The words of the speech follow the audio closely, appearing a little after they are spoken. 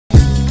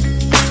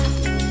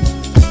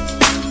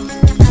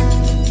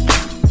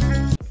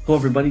Hello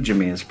everybody,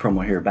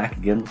 jimmyispromo here, back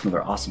again with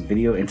another awesome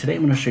video, and today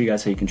I'm going to show you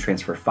guys how you can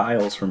transfer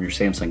files from your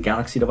Samsung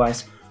Galaxy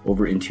device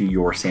over into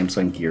your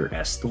Samsung Gear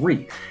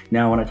S3.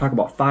 Now when I talk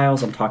about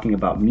files, I'm talking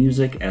about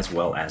music as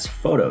well as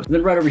photos. And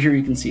then right over here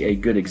you can see a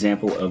good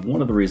example of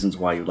one of the reasons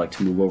why you'd like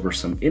to move over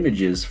some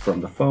images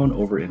from the phone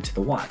over into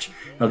the watch.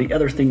 Now the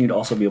other thing you'd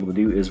also be able to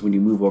do is when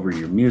you move over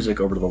your music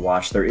over to the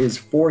watch, there is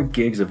 4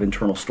 gigs of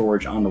internal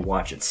storage on the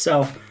watch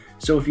itself.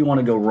 So if you want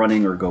to go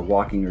running or go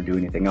walking or do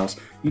anything else,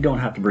 you don't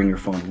have to bring your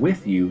phone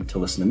with you to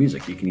listen to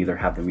music. You can either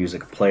have the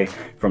music play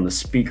from the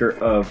speaker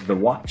of the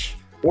watch,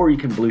 or you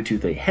can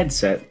Bluetooth a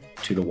headset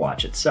to the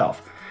watch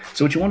itself.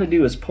 So what you want to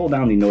do is pull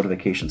down the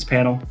notifications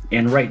panel,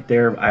 and right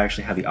there I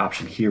actually have the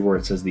option here where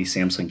it says the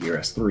Samsung Gear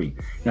S3.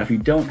 Now if you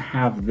don't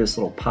have this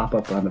little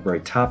pop-up on the very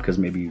top because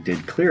maybe you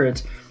did clear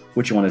it,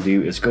 what you want to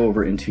do is go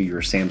over into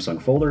your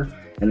Samsung folder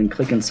and then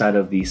click inside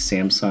of the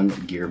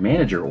Samsung Gear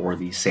Manager or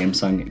the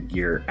Samsung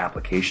Gear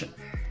application.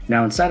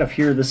 Now inside of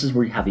here, this is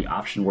where you have the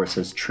option where it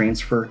says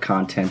transfer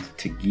content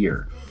to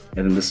gear.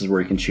 And then this is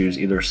where you can choose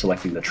either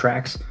selecting the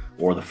tracks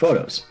or the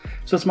photos.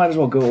 So let's might as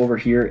well go over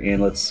here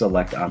and let's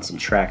select on some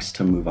tracks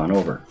to move on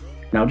over.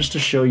 Now just to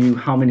show you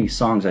how many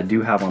songs I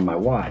do have on my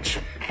watch,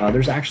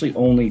 there's actually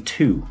only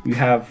 2.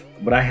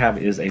 What I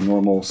have is a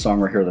normal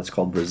song right here that's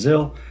called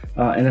Brazil,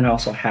 and then I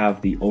also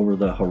have the Over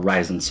the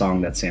Horizon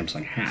song that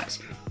Samsung has,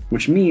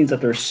 which means that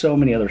there's so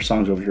many other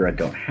songs over here I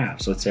don't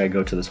have. So let's say I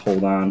go to this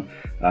Hold On,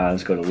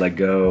 let's go to Let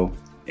Go,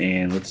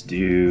 and let's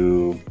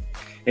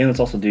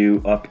also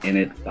do Up In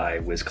It by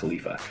Wiz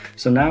Khalifa.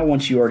 So now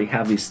once you already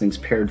have these things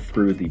paired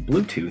through the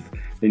Bluetooth,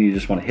 then you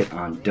just want to hit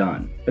on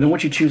Done. And then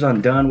once you choose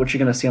on Done, what you're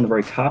going to see on the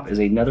very top is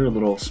another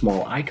little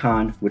small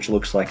icon, which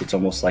looks like it's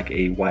almost like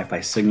a Wi-Fi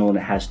signal, and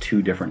it has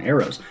 2 different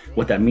arrows.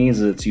 What that means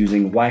is it's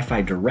using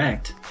Wi-Fi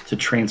Direct to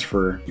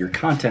transfer your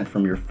content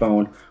from your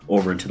phone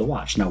over into the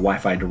watch. Now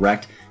Wi-Fi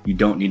Direct, you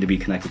don't need to be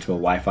connected to a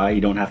Wi-Fi.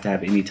 You don't have to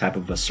have any type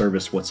of a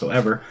service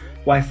whatsoever.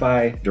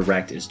 Wi-Fi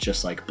Direct is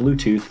just like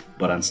Bluetooth,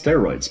 but on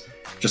steroids.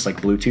 Just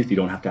like Bluetooth, you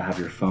don't have to have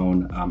your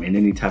phone in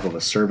any type of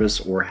a service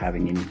or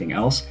having anything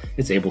else.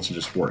 It's able to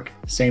just work.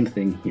 Same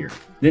thing here.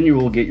 Then you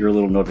will get your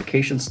little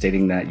notification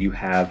stating that you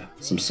have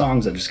some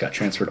songs that just got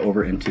transferred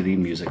over into the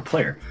music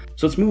player.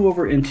 So let's move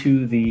over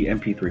into the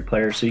MP3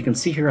 player. So you can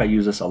see here I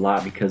use this a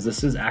lot because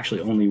this is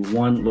actually only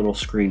one little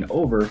screen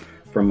over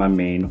from my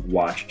main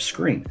watch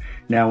screen.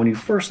 Now when you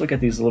first look at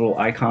these little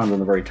icons on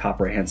the very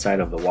top right hand side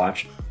of the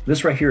watch,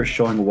 this right here is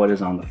showing what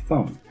is on the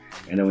phone.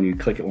 And then when you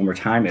click it one more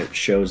time, it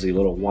shows the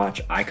little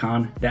watch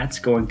icon. That's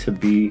going to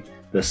be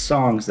the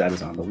songs that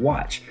is on the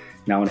watch.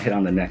 Now when I hit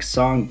on the next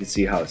song, you can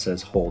see how it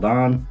says Hold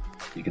On.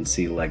 You can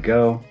see Let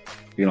Go.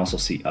 You can also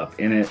see Up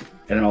In It,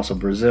 and then also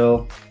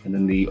Brazil, and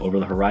then the Over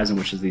the Horizon,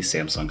 which is the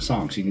Samsung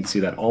song. So you can see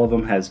that all of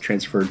them has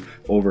transferred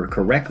over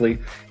correctly.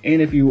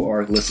 And if you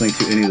are listening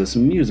to any of this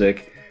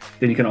music,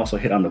 then you can also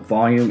hit on the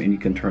volume and you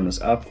can turn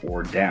this up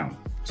or down.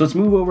 So let's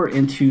move over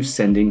into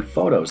sending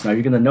photos. Now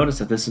you're going to notice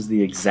that this is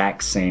the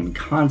exact same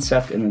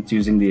concept and it's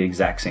using the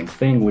exact same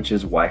thing, which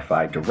is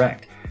Wi-Fi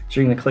Direct.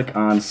 So you're going to click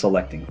on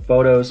selecting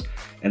photos,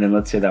 and then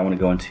let's say that I want to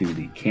go into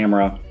the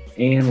camera,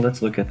 and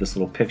let's look at this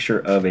little picture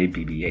of a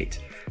BB-8.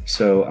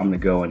 So I'm going to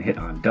go and hit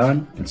on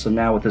Done. And so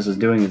now what this is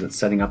doing is it's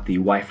setting up the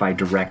Wi-Fi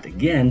Direct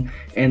again,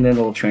 and then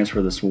it'll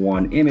transfer this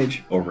one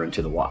image over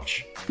into the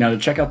watch. Now to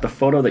check out the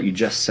photo that you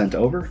just sent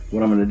over,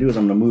 what I'm going to do is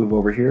I'm going to move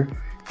over here.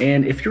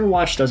 And if your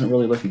watch doesn't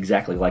really look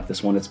exactly like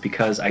this one, it's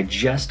because I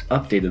just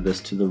updated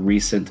this to the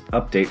recent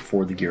update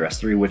for the Gear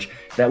S3, which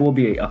that will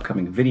be an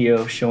upcoming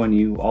video showing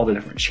you all the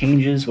different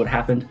changes, what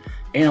happened.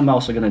 And I'm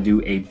also going to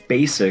do a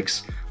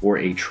basics or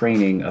a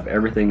training of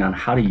everything on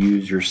how to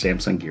use your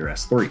Samsung Gear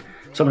S3.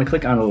 So I'm going to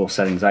click on the little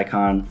settings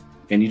icon,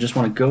 and you just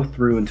want to go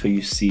through until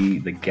you see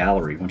the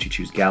gallery. Once you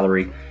choose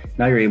gallery,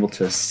 now you're able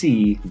to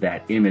see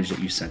that image that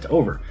you sent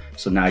over.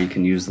 So now you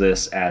can use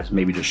this as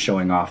maybe just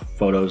showing off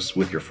photos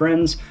with your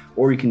friends,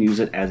 or you can use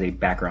it as a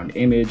background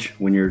image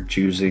when you're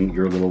choosing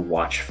your little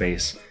watch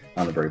face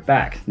on the very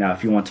back. Now,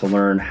 if you want to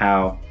learn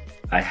how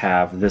I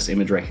have this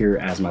image right here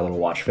as my little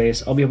watch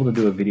face, I'll be able to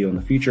do a video in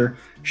the future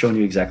showing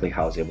you exactly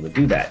how I was able to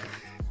do that.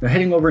 Now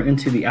heading over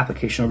into the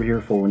application over here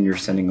for when you're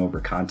sending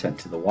over content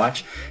to the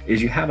watch is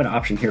you have an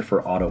option here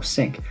for auto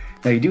sync.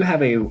 Now you do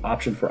have an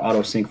option for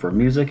auto sync for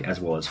music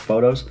as well as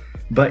photos,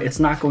 but it's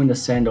not going to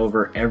send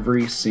over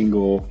every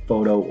single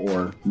photo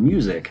or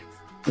music.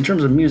 In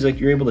terms of music,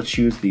 you're able to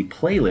choose the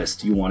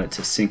playlist you want it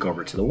to sync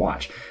over to the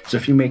watch. So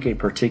if you make a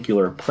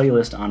particular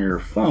playlist on your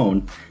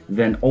phone,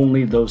 then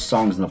only those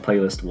songs in the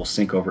playlist will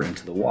sync over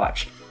into the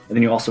watch. And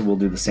then you also will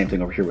do the same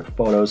thing over here with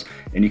photos,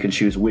 and you can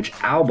choose which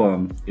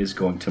album is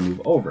going to move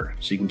over.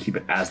 So you can keep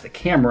it as the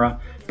camera,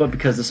 but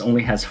because this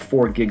only has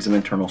 4 gigs of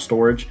internal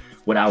storage,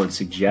 what I would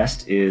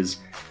suggest is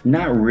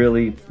not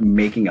really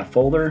making a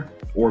folder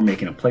or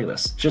making a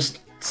playlist.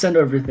 Just send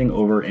everything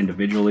over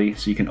individually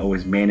so you can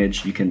always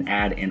manage, you can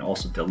add and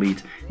also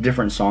delete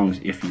different songs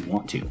if you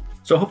want to.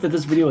 So I hope that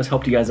this video has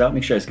helped you guys out.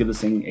 Make sure you guys give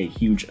this thing a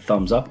huge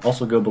thumbs up.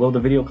 Also go below the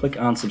video, click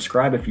on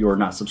subscribe if you are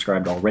not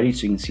subscribed already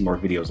so you can see more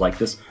videos like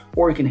this,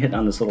 or you can hit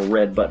on this little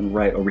red button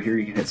right over here.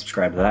 You can hit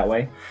subscribe that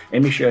way.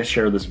 And make sure you guys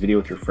share this video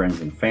with your friends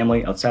and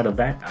family. Outside of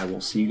that, I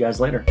will see you guys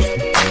later.